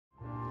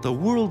The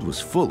world was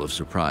full of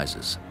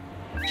surprises.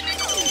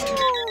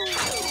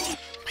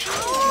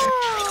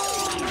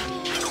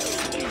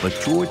 But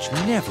George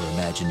never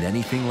imagined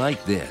anything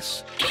like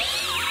this.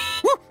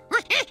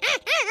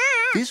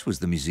 This was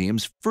the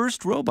museum's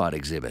first robot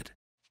exhibit.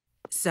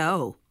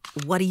 So,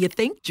 what do you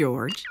think,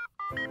 George?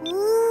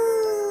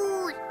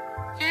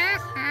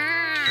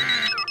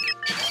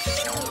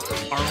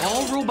 Are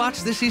all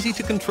robots this easy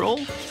to control?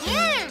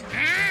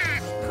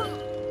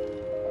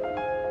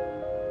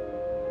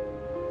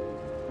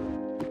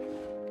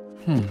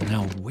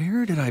 Now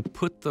where did I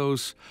put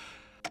those?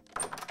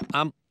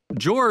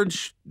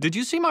 George, did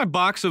you see my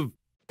box of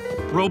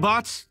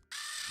robots?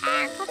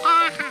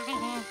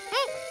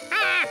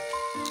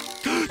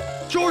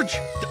 George,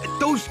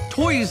 those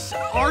toys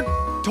are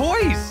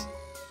toys!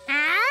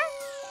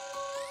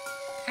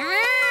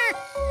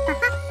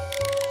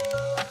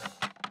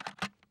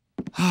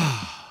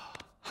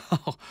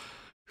 Oh,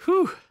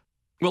 whew.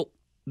 Well,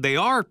 they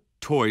are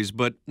toys,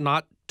 but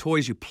not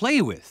toys you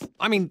play with.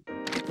 I mean,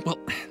 well,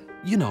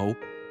 you know,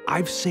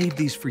 I've saved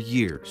these for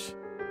years.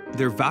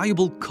 They're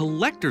valuable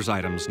collector's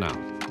items now.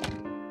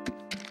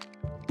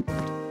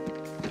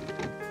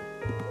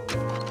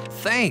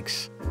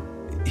 Thanks.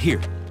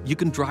 Here, you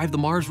can drive the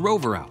Mars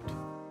rover out.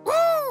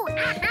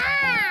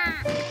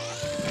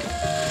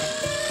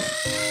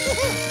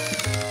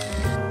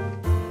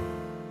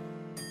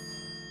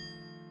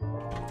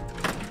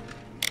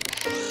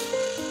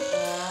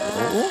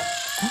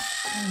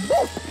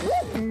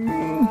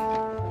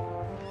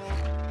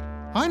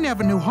 I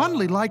never knew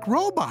Hundley liked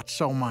robots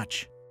so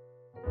much.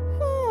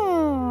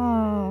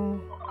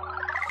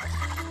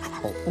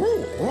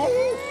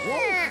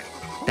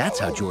 That's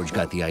how George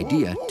got the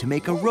idea to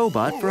make a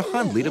robot for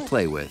Hundley to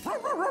play with.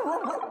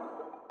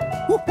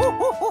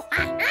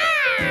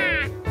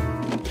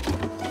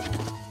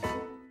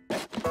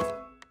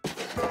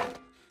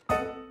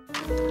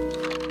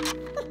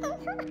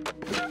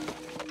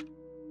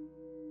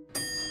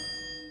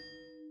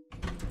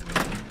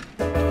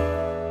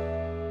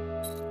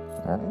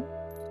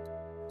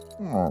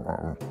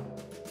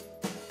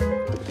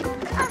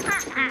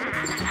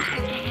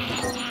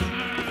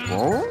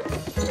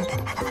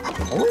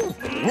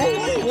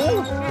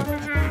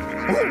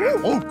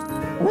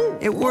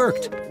 It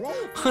worked.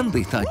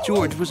 Hundley thought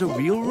George was a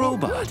real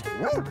robot.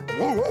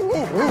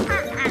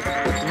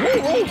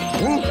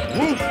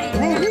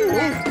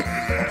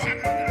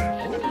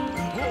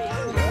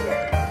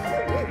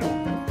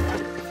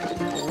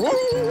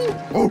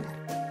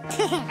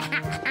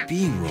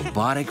 Being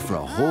robotic for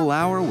a whole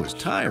hour was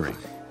tiring.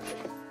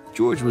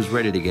 George was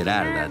ready to get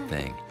out of that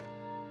thing.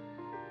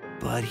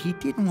 But he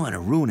didn't want to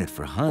ruin it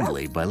for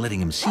Hundley by letting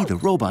him see the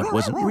robot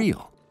wasn't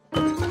real.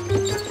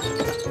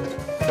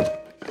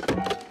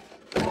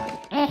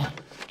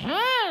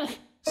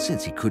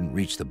 Since he couldn't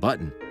reach the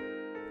button,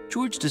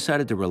 George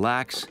decided to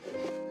relax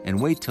and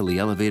wait till the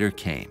elevator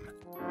came.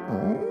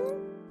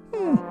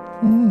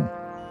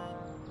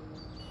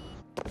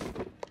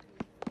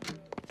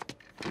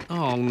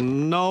 Oh,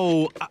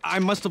 no. I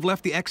must have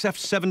left the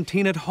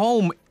XF-17 at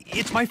home.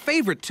 It's my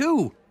favorite,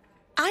 too.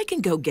 I can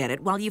go get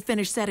it while you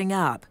finish setting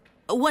up.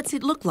 What's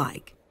it look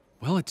like?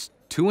 Well, it's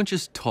 2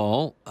 inches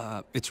tall.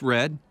 It's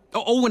red.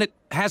 Oh, and it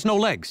has no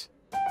legs.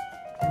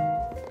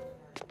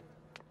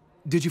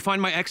 Did you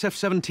find my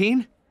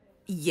XF-17?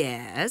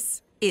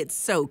 Yes, it's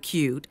so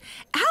cute.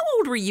 How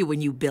old were you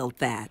when you built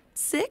that?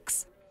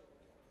 6?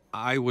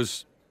 I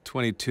was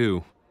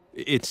 22.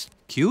 It's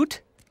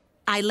cute?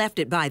 I left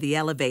it by the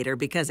elevator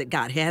because it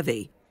got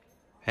heavy.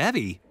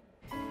 Heavy?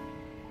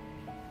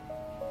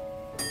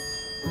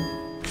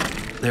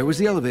 There was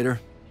the elevator.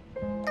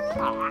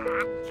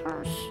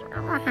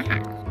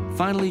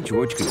 Finally,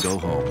 George could go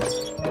home.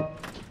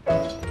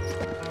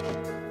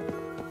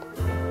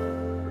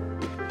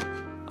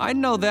 I'd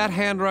know that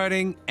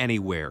handwriting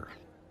anywhere.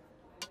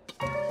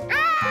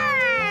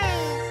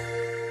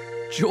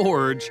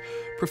 George,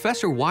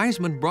 Professor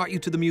Wiseman brought you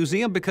to the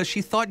museum because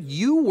she thought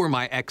you were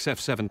my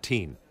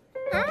XF-17.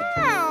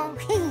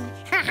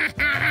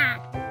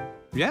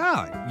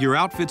 Yeah, your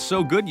outfit's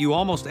so good you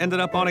almost ended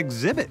up on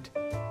exhibit.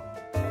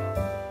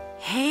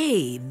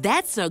 Hey,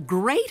 that's a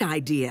great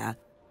idea.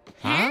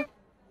 Huh?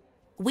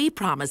 We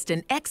promised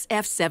an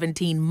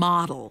XF-17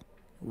 model.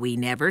 We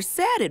never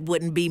said it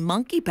wouldn't be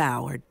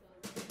monkey-powered.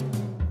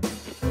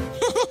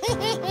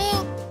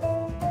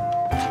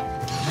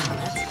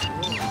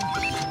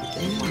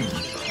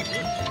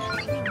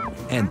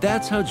 And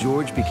that's how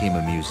George became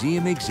a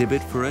museum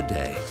exhibit for a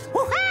day.